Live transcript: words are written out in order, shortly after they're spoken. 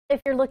If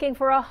you're looking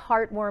for a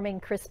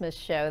heartwarming Christmas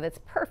show that's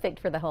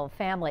perfect for the whole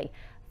family,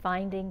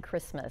 Finding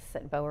Christmas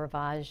at Beau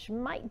Rivage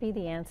might be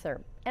the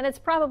answer. And it's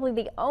probably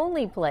the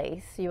only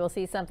place you will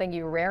see something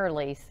you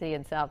rarely see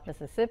in South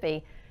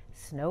Mississippi: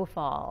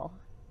 snowfall.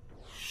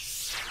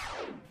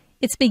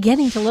 It's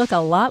beginning to look a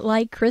lot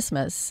like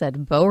Christmas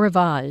at Beau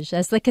Rivage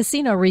as the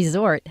casino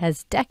resort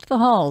has decked the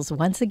halls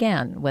once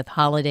again with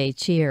holiday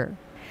cheer.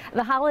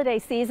 The holiday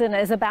season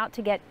is about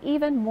to get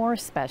even more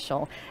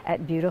special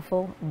at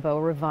beautiful Beau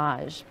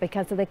Rivage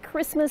because of the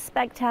Christmas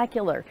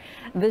Spectacular.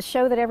 The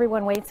show that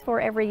everyone waits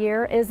for every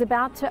year is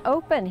about to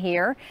open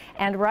here.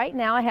 And right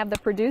now I have the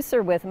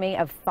producer with me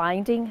of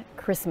Finding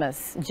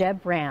Christmas,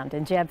 Jeb Brand.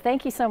 And Jeb,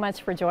 thank you so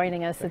much for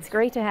joining us. Thanks. It's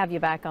great to have you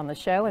back on the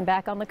show and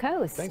back on the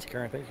coast. Thanks,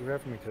 Karen. Thank you for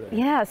having me today.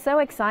 Yeah, so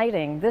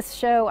exciting. This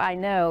show, I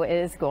know,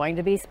 is going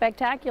to be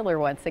spectacular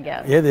once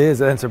again. It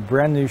is, and it's a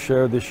brand new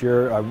show this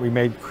year. We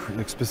made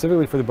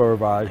specifically for the Beau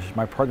Rivage.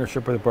 My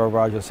partnership with the Beau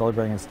Rivage is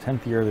celebrating its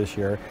 10th year this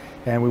year,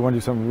 and we want to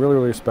do something really,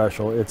 really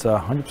special. It's a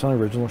 100%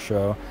 original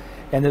show,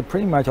 and it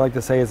pretty much, I like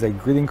to say, is a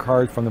greeting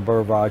card from the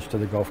Beau Rivage to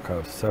the Gulf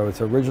Coast. So it's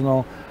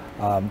original.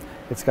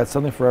 It's got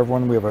something for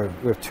everyone. We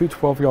have two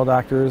 12-year-old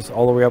actors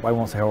all the way up. I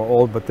won't say how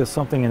old, but there's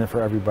something in it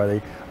for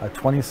everybody.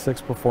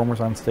 26 performers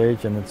on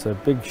stage, and it's a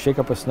big shake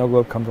up a snow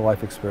globe come to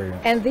life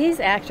experience. And these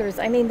actors,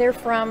 I mean, they're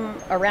from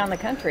around the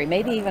country,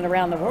 maybe even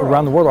around the world.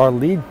 Around the world. Our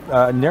lead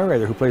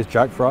narrator, who plays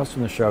Jack Frost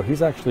in the show,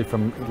 he's actually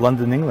from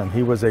London, England.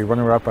 He was a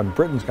runner-up on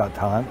Britain's Got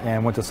Talent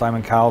and went to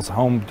Simon Cowell's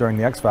home during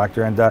the X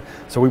Factor, and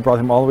so we brought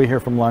him all the way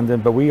here from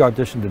London. But we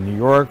auditioned in New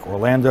York,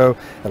 Orlando,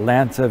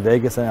 Atlanta,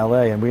 Vegas, and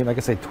LA, and we, like I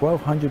say,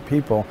 1,200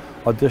 people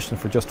auditioned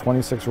for just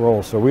 26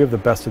 roles, so we have the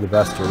best of the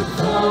best here.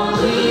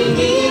 We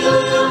need a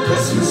little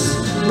Christmas,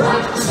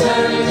 bright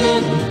staring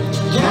in,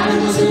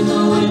 candles in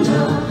the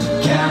window,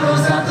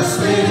 carols at the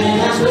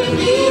spinning, as we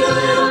need a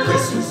little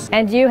Christmas.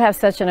 And you have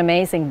such an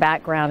amazing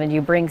background, and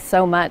you bring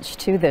so much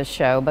to this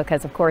show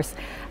because, of course,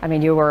 I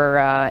mean, you were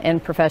in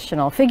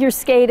professional figure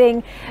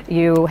skating.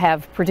 You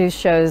have produced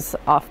shows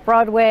off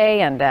Broadway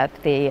and at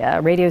the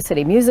Radio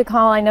City Music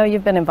Hall. I know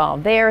you've been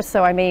involved there.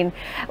 So, I mean,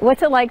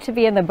 what's it like to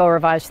be in the Beau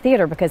Rivage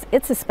Theater? Because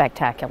it's a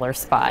spectacular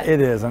spot. It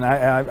is, and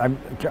I'm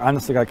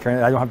honestly, I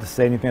don't have to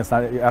say anything that's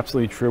not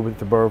absolutely true with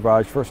the Beau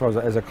Rivage. First of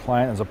all, as a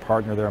client, as a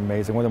partner, they're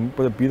amazing.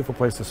 What a beautiful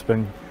place to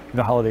spend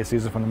the holiday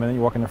season. From the minute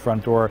you walk in the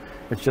front door,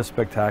 it's just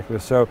spectacular.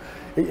 So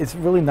it's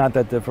really not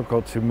that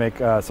difficult to make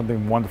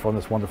something wonderful in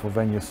this wonderful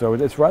venue. So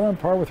it's right on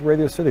par with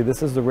Radio City.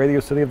 This is the Radio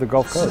City of the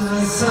Gulf Coast.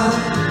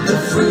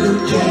 The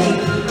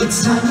fruitcake,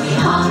 it's time we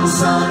hung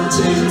some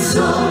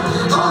tinsel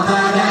on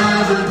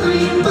that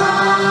evergreen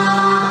bough.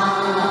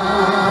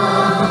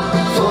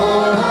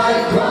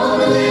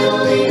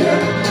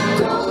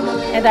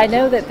 And I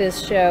know that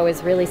this show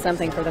is really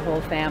something for the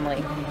whole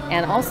family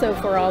and also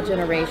for all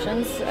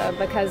generations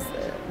because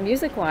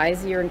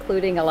music-wise, you're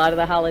including a lot of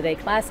the holiday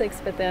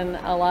classics, but then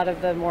a lot of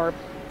the more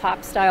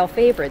pop-style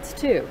favorites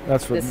too.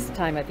 That's this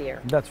time of year.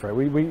 That's right.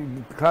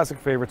 The classic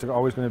favorites are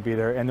always going to be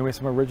there, and there were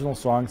some original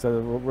songs that are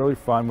really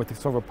fun with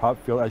sort of a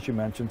pop feel, as you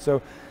mentioned.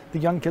 So the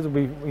young kids will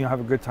be, have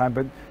a good time,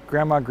 but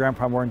Grandma and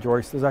Grandpa more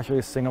enjoy. There's actually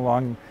a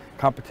sing-along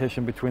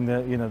competition between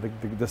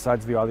the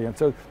sides of the audience.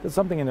 So there's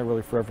something in there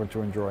really for everyone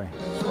to enjoy.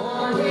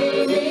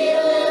 We need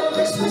a little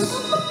Christmas,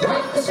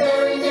 bright the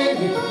staring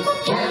in,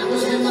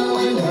 candles in the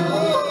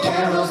window,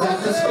 carols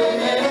at the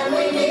spinning, and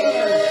we need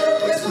a little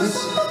Christmas,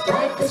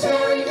 bright the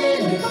staring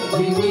in,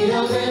 we need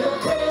a little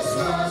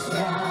Christmas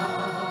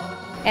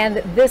now.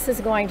 And this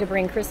is going to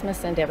bring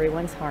Christmas into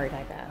everyone's heart,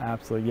 I bet.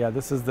 Absolutely, yeah.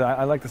 This is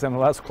I like to say I'm the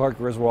last Clark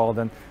Griswold,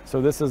 and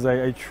so this is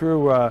a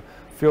true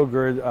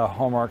feel-good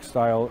Hallmark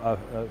style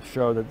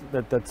show that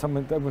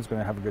everyone's going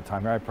to have a good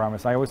time. I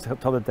promise. I always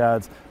tell the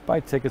dads,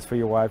 buy tickets for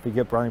your wife. You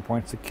get brownie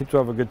points. The kids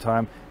will have a good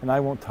time, and I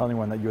won't tell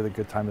anyone that you had a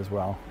good time as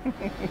well.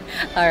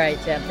 All right,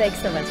 Jeb.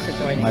 Thanks so much for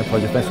joining. My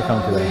pleasure. Thanks for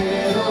coming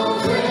today.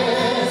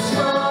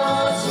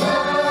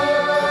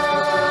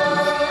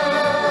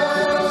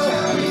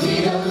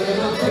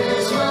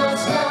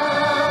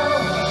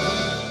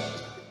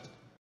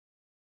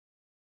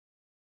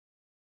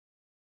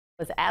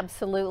 Was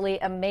absolutely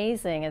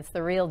amazing. It's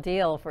the real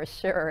deal for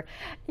sure.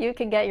 You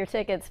can get your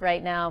tickets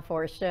right now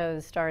for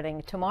shows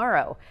starting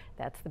tomorrow.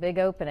 That's the big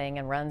opening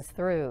and runs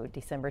through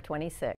December 26th.